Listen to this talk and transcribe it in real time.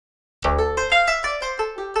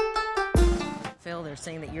tell they're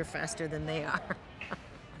saying that you're faster than they are.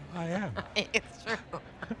 I am. It's true.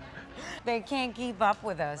 They can't keep up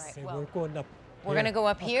with us. Okay, we're going up. We're going to go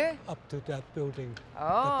up here? Up to that building, Oh.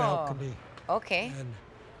 the balcony. Okay. And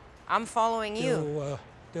I'm following you.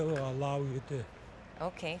 they'll allow you to.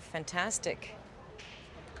 Okay, fantastic.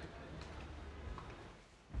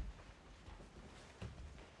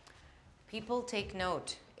 People take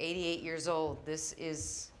note. 88 years old. This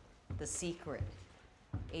is the secret.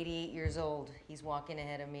 88 years old. He's walking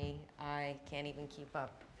ahead of me. I can't even keep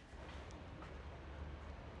up.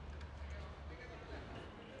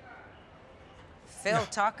 Phil,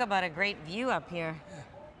 talk about a great view up here.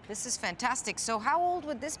 This is fantastic. So how old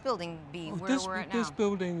would this building be where we're at now? This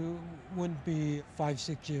building wouldn't be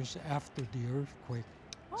 5-6 years after the earthquake.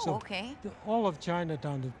 Oh, so okay. All of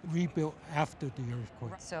Chinatown is rebuilt after the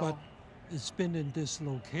earthquake. So, but it's been in this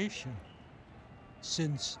location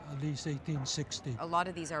since at least 1860. a lot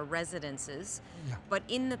of these are residences. Yeah. But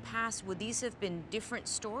in the past, would these have been different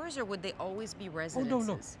stores or would they always be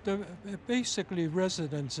residences? Oh, no. They're basically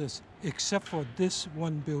residences, except for this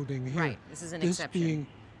one building here. Right, this is an this exception. Being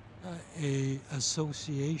a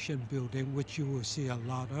association building, which you will see a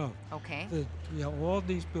lot of. Okay. All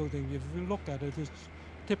these buildings, if you look at it, it's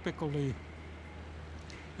typically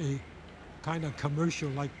a kind of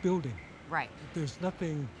commercial-like building. Right. There's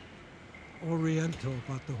nothing oriental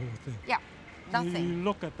about the whole thing. Yeah, nothing. You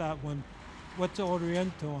look at that one, what's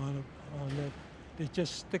oriental on it? They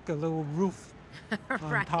just stick a little roof on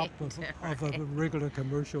Right, top of a regular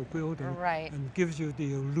commercial building. Right. And gives you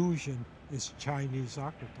the illusion it's Chinese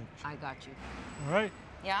architecture. I got you. All right?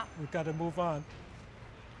 Yeah. We've got to move on.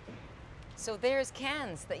 So there's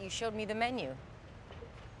Cannes that you showed me the menu.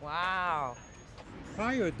 Wow.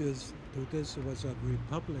 Prior to this was a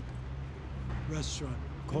Republic restaurant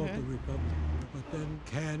called the Republic. But then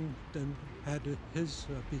Can then had his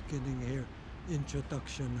beginning here,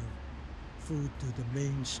 introduction of food to the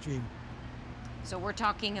mainstream. So we're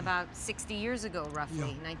talking about 60 years ago,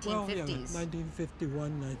 roughly, 1950s. Well,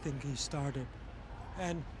 1951, I think he started.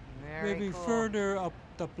 And Very maybe cool. further up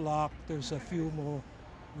the block, there's a few more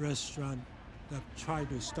restaurants that try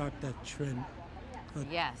to start that trend.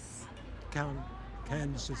 But Yes.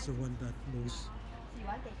 Cannes is the one that most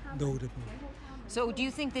notable. So do you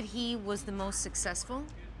think that he was the most successful?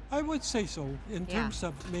 I would say so, in Yeah. terms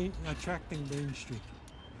of attracting mainstream.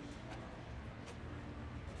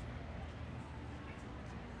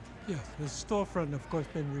 Yeah, the storefront, of course,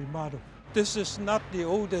 been remodeled. This is not the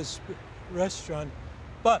oldest restaurant,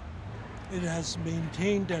 but it has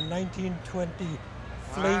maintained a 1920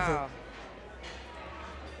 flavor. Wow.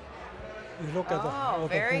 You look at all the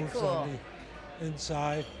very booths cool. on the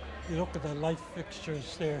inside. You look at the light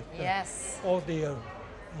fixtures there. Yes. All the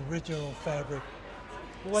original fabric.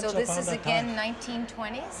 Once So this upon is a again time,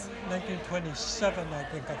 1920s? 1927, I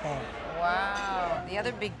think, about. Wow. The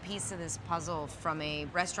other big piece of this puzzle from a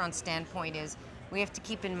restaurant standpoint is we have to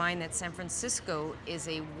keep in mind that San Francisco is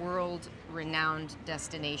a world-renowned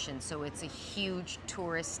destination. So it's a huge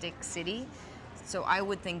touristic city. So I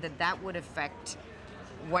would think that that would affect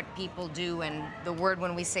what people do and the word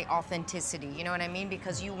when we say authenticity, you know what I mean?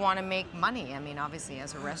 Because you want to make money, I mean, obviously,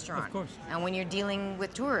 as a restaurant. Of course. And when you're dealing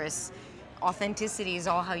with tourists, authenticity is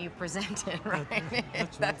all how you present it, right?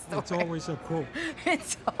 That's it's always a quote.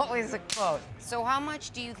 It's always a quote. So how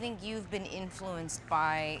much do you think you've been influenced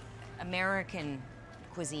by American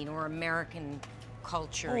cuisine or American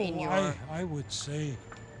culture in your... I would say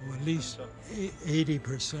at least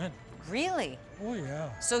 80%. Really? Oh,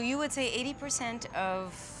 yeah. So you would say 80%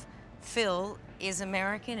 of Phil is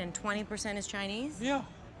American and 20% is Chinese? Yeah,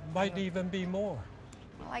 might even be more.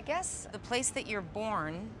 Well, I guess the place that you're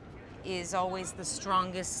born is always the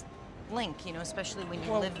strongest link, you know, especially when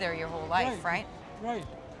you live there your whole life, right? Right.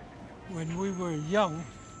 When we were young,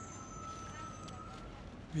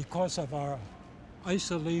 because of our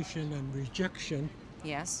isolation and rejection,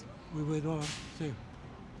 Yes. we would all say,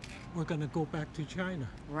 we're going to go back to China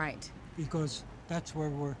Right. because that's where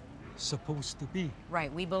we're supposed to be.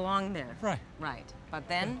 Right. We belong there. Right. Right. But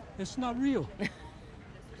then, It's not real.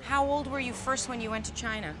 how old were you first when you went to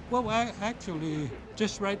China? Well, I actually,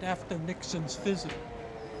 just right after Nixon's visit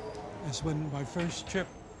is when my first trip,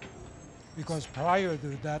 because prior to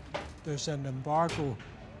that, there's an embargo.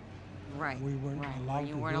 Right. We weren't allowed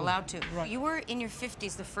You to weren't go. allowed to. Right. You were in your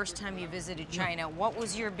 50s the first time you visited China. What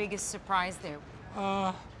was your biggest surprise there?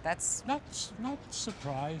 That's Not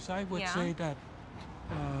surprised. I would Yeah. say that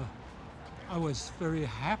I was very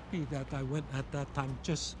happy that I went at that time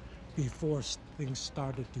just before things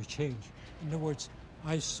started to change. In other words,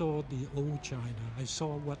 I saw the old China. I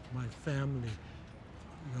saw what my family,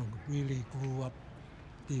 really grew up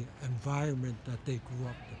the environment that they grew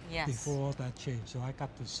up in Yes. before all that changed. So I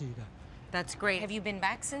got to see that. That's great. Have you been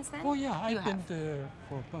back since then? Oh yeah, You I've been have. there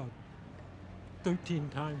for about 13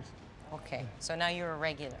 times, Okay, so now you're a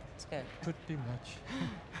regular. It's good. pretty much.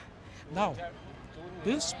 Now,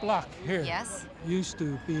 this block here Yes? used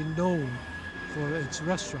to be known for its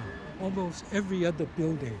restaurant. Almost every other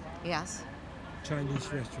building, Yes.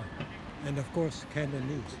 Chinese restaurant, and of course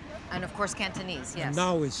Cantonese. And of course, Cantonese, yes. And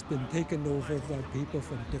now it's been taken over by people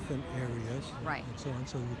from different areas, Right. and so on.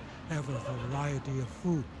 So you have a variety of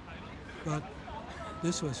food. But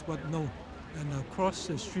this was what known. And across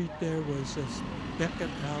the street there was a Beckett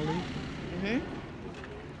Alley.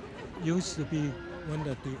 Used to be one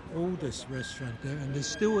of the oldest restaurants there, and it's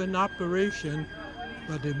still in operation,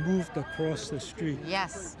 but it moved across the street.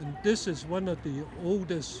 Yes. And this is one of the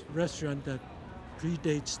oldest restaurants that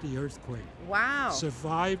predates the earthquake. Wow.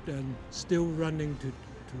 Survived and still running to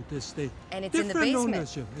this day. And it's in the Different basement.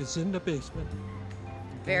 ownership. It's in the basement.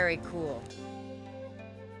 Very cool.